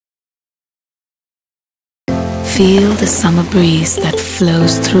Feel the summer breeze that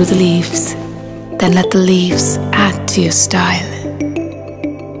flows through the leaves. Then let the leaves add to your style.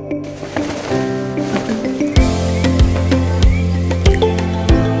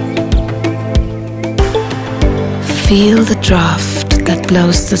 Feel the draft that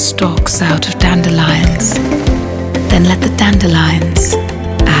blows the stalks out of dandelions. Then let the dandelions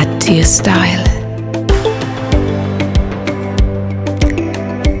add to your style.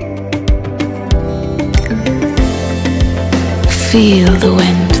 Feel the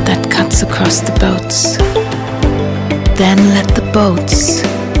wind that cuts across the boats. Then let the boats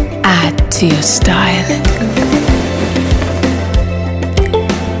add to your style.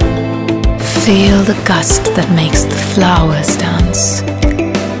 Feel the gust that makes the flowers dance.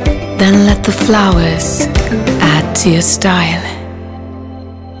 Then let the flowers add to your style.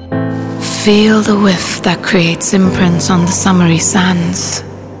 Feel the whiff that creates imprints on the summery sands.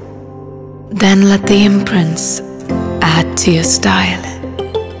 Then let the imprints add to your style.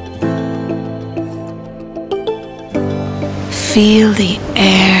 Feel the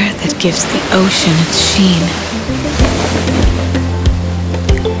air that gives the ocean its sheen.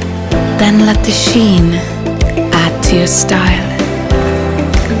 Then let the sheen add to your style.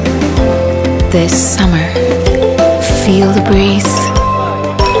 This summer, feel the breeze,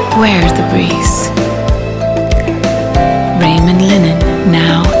 wear the breeze. Raymond Linen,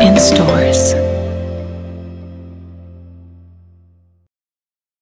 now in stores.